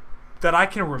that I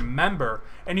can remember,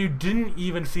 and you didn't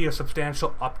even see a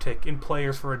substantial uptick in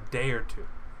players for a day or two.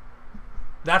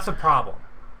 That's a problem.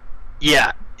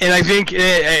 Yeah, and I think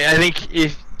I think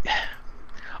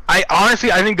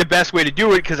the best way to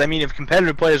do it, because I mean, if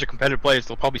competitive players are competitive players,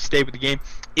 they'll probably stay with the game,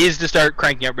 is to start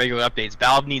cranking out regular updates.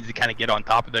 Valve needs to kind of get on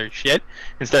top of their shit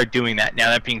and start doing that. Now,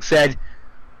 that being said,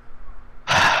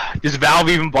 does Valve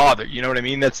even bother? You know what I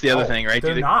mean? That's the other thing, right?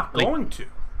 They're not going to.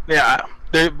 Yeah,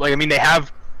 they're like, I mean, they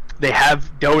have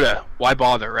Dota. Why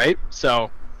bother, right?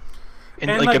 So, and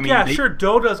like, I mean, sure,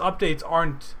 Dota's updates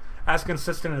aren't as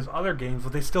consistent as other games,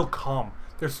 but they still come.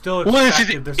 They're still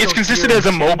expected. It's consistent as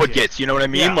a MOBA gets. You know what I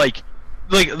mean? Yeah. Like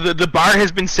the bar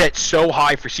has been set so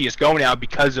high for CS:GO now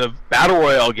because of battle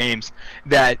royale games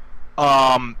that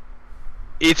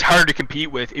it's hard to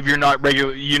compete with if you're not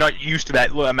used to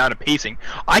that amount of pacing.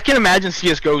 I can imagine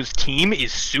CS:GO's team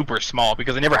is super small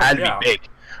because they never had to be big,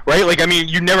 right? Like, I mean,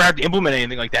 you never have to implement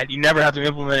anything like that. You never have to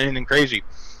implement anything crazy.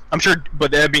 I'm sure,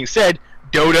 but that being said,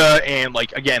 Dota and,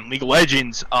 like, again, League of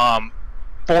Legends,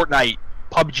 Fortnite,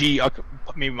 PUBG,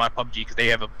 maybe not PUBG because they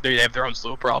have their own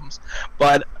slow problems,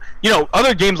 but you know,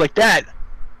 other games like that,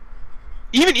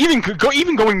 even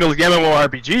going to like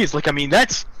MMORPGs, like, I mean,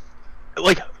 that's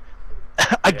like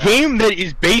a game that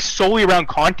is based solely around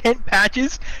content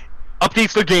patches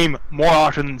updates the game more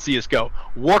often than CS:GO.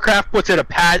 Warcraft puts out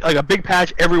a big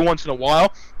patch every once in a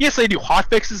while. Yes, they do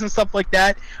hotfixes and stuff like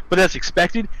that, but that's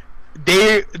expected.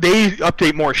 They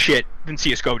update more shit than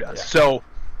CS:GO does. Yeah. So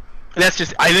that's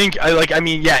just,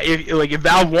 if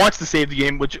Valve wants to save the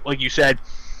game, which, like you said,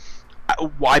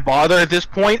 why bother at this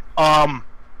point?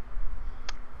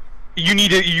 You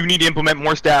need to implement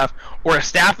more staff, or a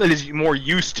staff that is more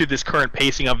used to this current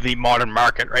pacing of the modern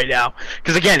market right now.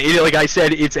 Because again, like I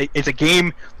said, it's a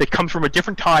game that comes from a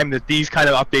different time that these kind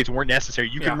of updates weren't necessary.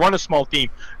 You can run a small team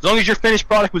as long as your finished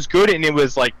product was good, and it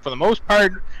was, like, for the most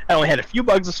part, I only had a few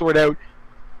bugs to sort out.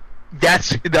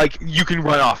 That's, like, you can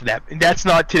run off of that, and that's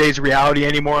not today's reality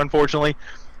anymore, unfortunately.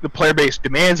 The player base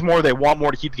demands more. They want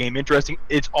more to keep the game interesting.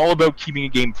 It's all about keeping a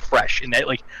game fresh, and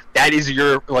that is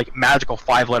your, like, magical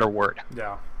 5-letter word.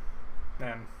 Yeah,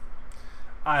 and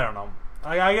I don't know.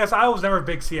 I guess I was never a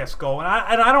big CS:GO, and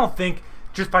I don't think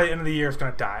just by the end of the year it's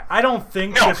gonna die. I don't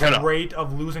think this rate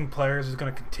of losing players is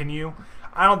gonna continue.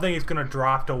 I don't think it's gonna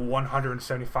drop to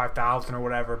 175,000 or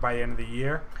whatever by the end of the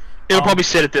year. It'll probably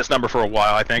sit at this number for a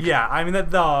while, I think. Yeah, I mean,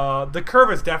 the curve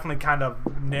has definitely kind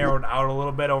of narrowed out a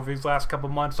little bit over these last couple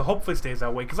of months, so hopefully it stays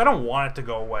that way, because I don't want it to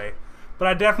go away. But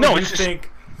I definitely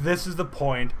think this is the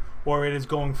point where it is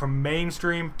going from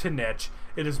mainstream to niche.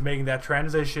 It is making that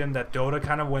transition that Dota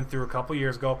kind of went through a couple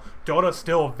years ago. Dota's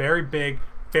still a very big,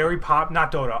 very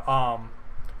not Dota,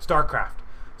 StarCraft.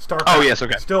 StarCraft. Oh, yes,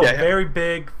 okay. Still a very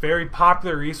big, very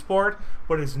popular esport,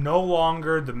 but it's no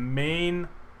longer the main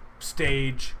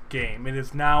stage game. It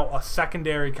is now a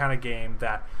secondary kind of game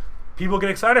that people get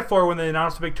excited for when they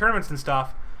announce the big tournaments and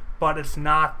stuff, but it's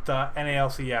not the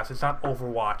NALCS. It's not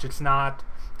Overwatch. It's not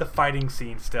the fighting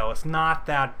scene still. It's not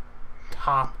that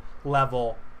top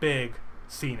level big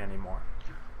scene anymore.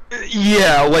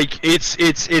 Yeah, like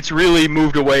it's really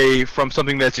moved away from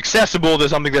something that's accessible to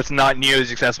something that's not nearly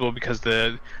as accessible because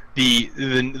the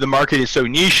market is so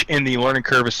niche and the learning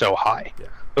curve is so high. Yeah.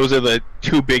 Those are the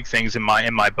two big things in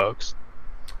my books.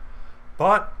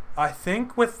 But I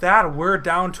think with that, we're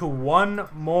down to one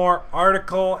more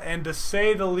article, and to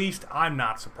say the least, I'm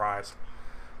not surprised.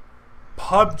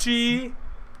 PUBG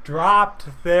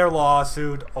dropped their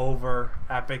lawsuit over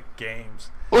Epic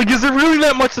Games. Like, is there really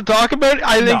that much to talk about?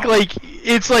 I think, No.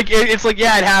 it's like,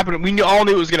 yeah, it happened. We all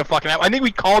knew it was going to fucking happen. I think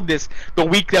we called this the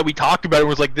week that we talked about it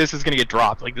was like, this is going to get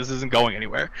dropped. Like, this isn't going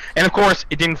anywhere. And, of course,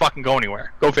 it didn't fucking go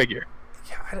anywhere. Go figure.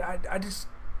 Yeah, I just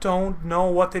don't know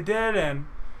what they did, and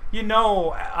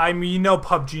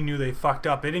PUBG knew they fucked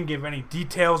up. They didn't give any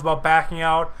details about backing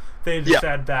out. They just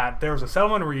said that there was a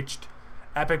settlement reached.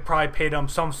 Epic probably paid them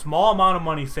some small amount of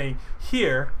money saying,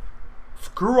 here,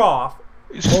 screw off,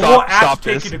 we'll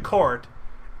actually take you to court,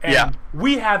 and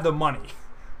we have the money.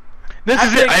 This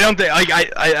is it. I don't think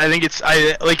I think it's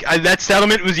that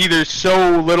settlement was either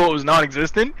so little it was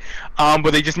non-existent,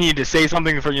 but they just needed to say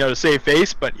something for to save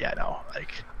face. But yeah, no,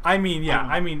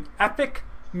 Epic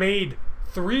made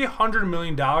 $300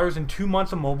 million in 2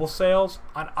 months of mobile sales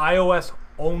on iOS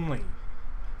only.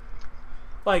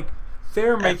 Like,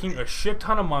 they're making a shit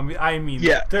ton of money.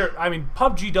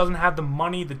 PUBG doesn't have the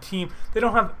money, the team. They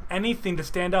don't have anything to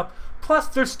stand up. Plus,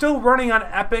 they're still running on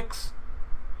Epic's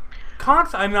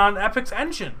on Epic's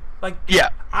engine. Like,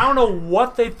 I don't know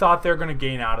what they thought they were going to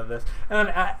gain out of this. And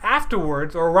then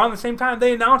afterwards, or around the same time,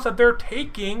 they announced that they're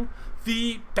taking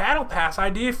the Battle Pass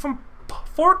idea from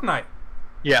Fortnite.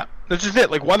 Yeah, that's just it.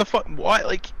 Like, why the fuck? Why?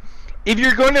 Like, if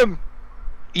you're going to,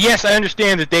 yes, I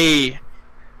understand that they're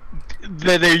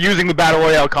using the battle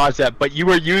royale concept, but you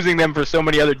are using them for so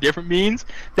many other different means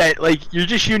that like you're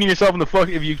just shooting yourself in the foot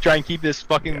if you try and keep this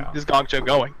this gong show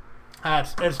going.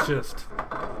 It's just,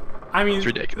 it's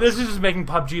ridiculous. This is just making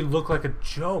PUBG look like a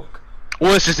joke.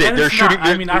 Well, this is it. They're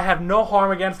shooting. I have no harm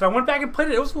against it. I went back and played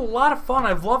it. It was a lot of fun.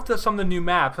 I've loved some of the new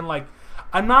maps, and like,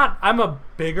 I'm a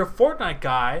bigger Fortnite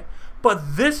guy.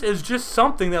 But this is just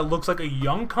something that looks like a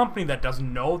young company that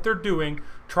doesn't know what they're doing,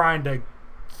 trying to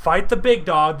fight the big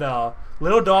dog, the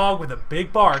little dog with a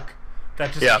big bark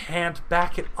that just can't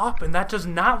back it up, and that does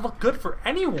not look good for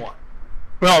anyone.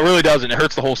 Well, it really doesn't. It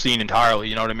hurts the whole scene entirely.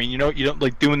 You know what I mean? You don't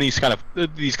like doing these kind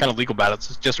of legal battles.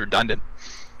 It's just redundant.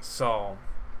 So,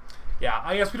 yeah,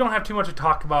 I guess we don't have too much to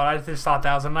talk about. I just thought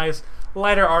that was a nice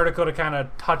lighter article to kind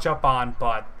of touch up on,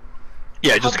 but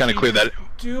yeah, just kind of clear that.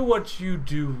 Do what you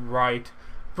do right.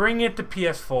 Bring it to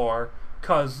PS4,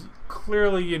 because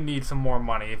clearly you need some more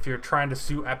money if you're trying to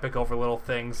sue Epic over little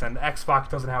things, and Xbox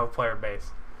doesn't have a player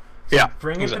base. So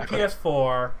bring it to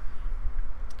PS4,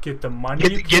 get the money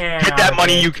you can. Get that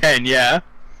money you can,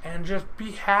 and just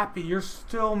be happy. You're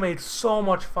still made so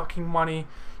much fucking money.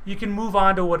 You can move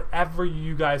on to whatever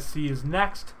you guys see is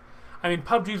next. I mean,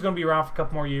 PUBG is going to be around for a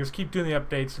couple more years. Keep doing the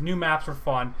updates. New maps are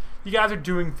fun. You guys are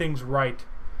doing things right.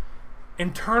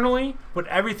 Internally, but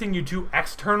everything you do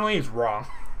externally is wrong.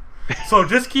 So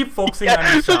just keep focusing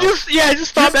on yourself. So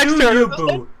just stop externally.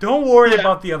 Boo. Don't worry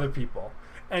about the other people.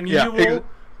 And you will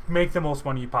make the most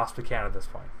money you possibly can at this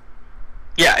point.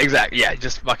 Yeah, exactly. Yeah,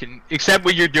 just fucking accept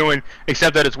what you're doing,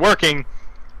 accept that it's working.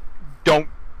 Don't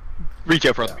reach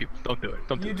out for other people. Don't do it.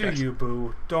 Don't do it. You do you,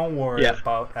 boo. Don't worry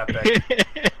about Epic.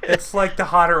 It's like the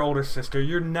hotter older sister.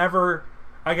 You're never,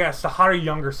 I guess, the hotter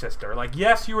younger sister. Like,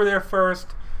 yes, you were there first,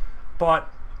 but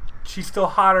she's still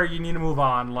hotter. You need to move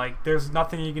on. Like, there's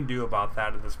nothing you can do about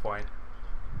that at this point.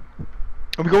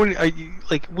 Are we going?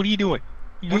 What are you doing?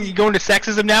 You going to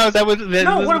sexism now? Is that what?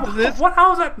 What?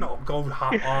 How is that? No, go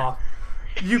hop off.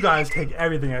 You guys take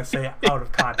everything I say out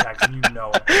of context, and you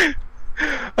know it.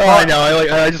 I know.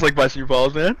 I just like busting your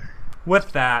balls, man.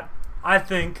 With that, I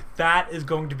think that is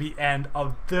going to be end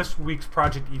of this week's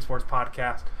Project Esports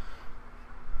podcast.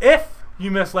 If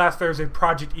you missed last Thursday,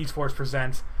 Project Esports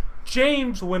presents.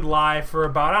 James went live for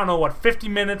about 50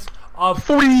 minutes of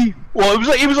 40. Well,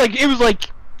 it was like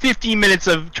 15 minutes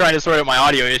of trying to sort out my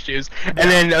audio issues, and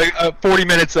then 40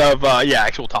 minutes of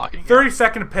actual talking.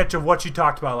 30-second pitch of what you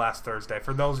talked about last Thursday.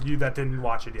 For those of you that didn't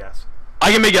watch it, yes.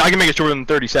 I can make it shorter than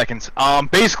 30 seconds.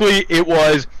 Basically, it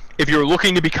was if you're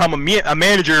looking to become a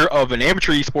manager of an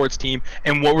amateur esports team,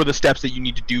 and what were the steps that you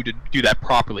need to do that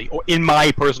properly. Or in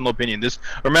my personal opinion,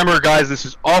 remember, guys, this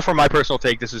is all from my personal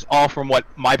take. This is all from what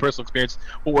my personal experience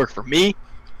will work for me.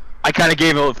 I kind of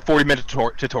gave a 40-minute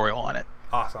tutorial on it.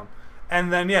 Awesome.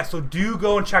 And then, yeah, so do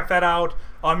go and check that out.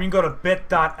 You can go to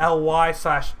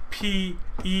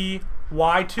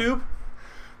bit.ly/PEYTube.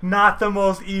 Not the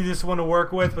most easiest one to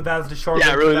work with, but that is the short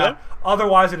Yeah, really. that.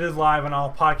 Otherwise, it is live on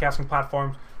all podcasting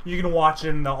platforms. You can watch it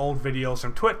in the old videos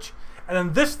from Twitch. And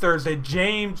then this Thursday,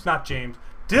 Dylan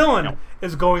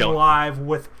is going live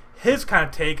with his kind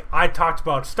of take. I talked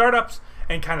about startups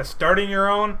and kind of starting your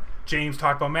own. James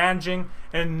talked about managing.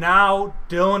 And now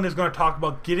Dylan is going to talk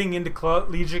about getting into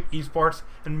collegiate esports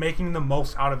and making the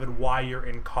most out of it while you're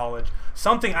in college.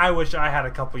 Something I wish I had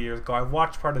a couple years ago. I've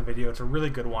watched part of the video. It's a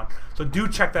really good one. So do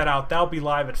check that out. That'll be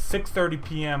live at 6:30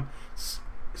 p.m.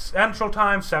 Central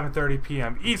Time, 7:30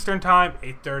 p.m. Eastern Time,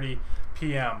 8:30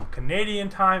 p.m. Canadian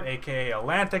Time, aka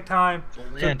Atlantic Time.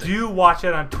 So do watch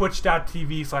it on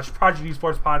twitch.tv/Project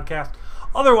Esports Podcast.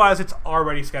 Otherwise, it's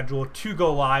already scheduled to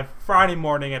go live Friday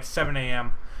morning at 7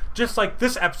 a.m. Just like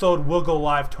this episode will go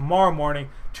live tomorrow morning,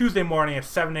 Tuesday morning at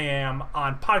 7 a.m.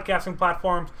 on podcasting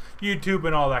platforms, YouTube,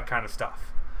 and all that kind of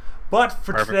stuff. But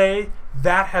for today,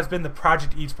 that has been the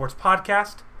Project Esports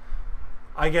Podcast.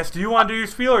 I guess, do you want to do your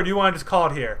spiel, or do you want to just call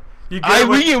it here? We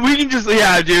can just,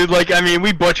 yeah, dude. Like, I mean,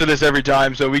 we butcher this every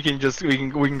time, so we can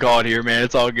call it here, man.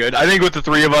 It's all good. I think with the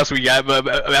three of us, we have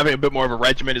having a bit more of a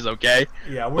regiment is okay.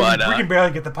 Yeah, we can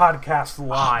barely get the podcast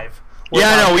live.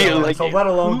 Yeah, no, so let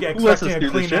alone expecting a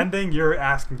clean ending. You're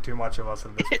asking too much of us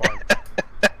at this point.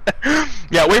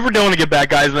 Yeah, wait for Dylan to get back,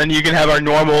 guys, and then you can have our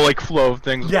normal flow of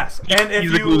things. Yes, and if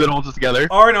he's the glue that holds us together.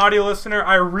 Are an audio listener,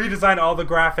 I redesigned all the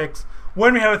graphics.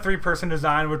 When we have a 3-person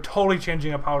design, we're totally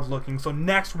changing up how it's looking. So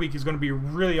next week is going to be a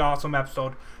really awesome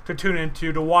episode to tune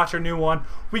into, to watch our new one.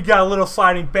 We got a little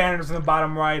sliding banners in the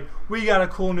bottom right. We got a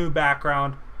cool new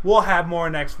background. We'll have more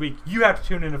next week. You have to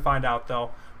tune in to find out,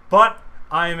 though. But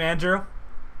I am Andrew.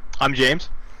 I'm James.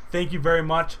 Thank you very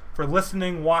much for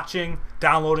listening, watching,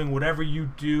 downloading, whatever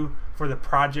you do for the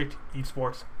Project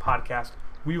Esports Podcast.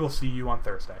 We will see you on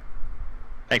Thursday.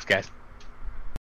 Thanks, guys.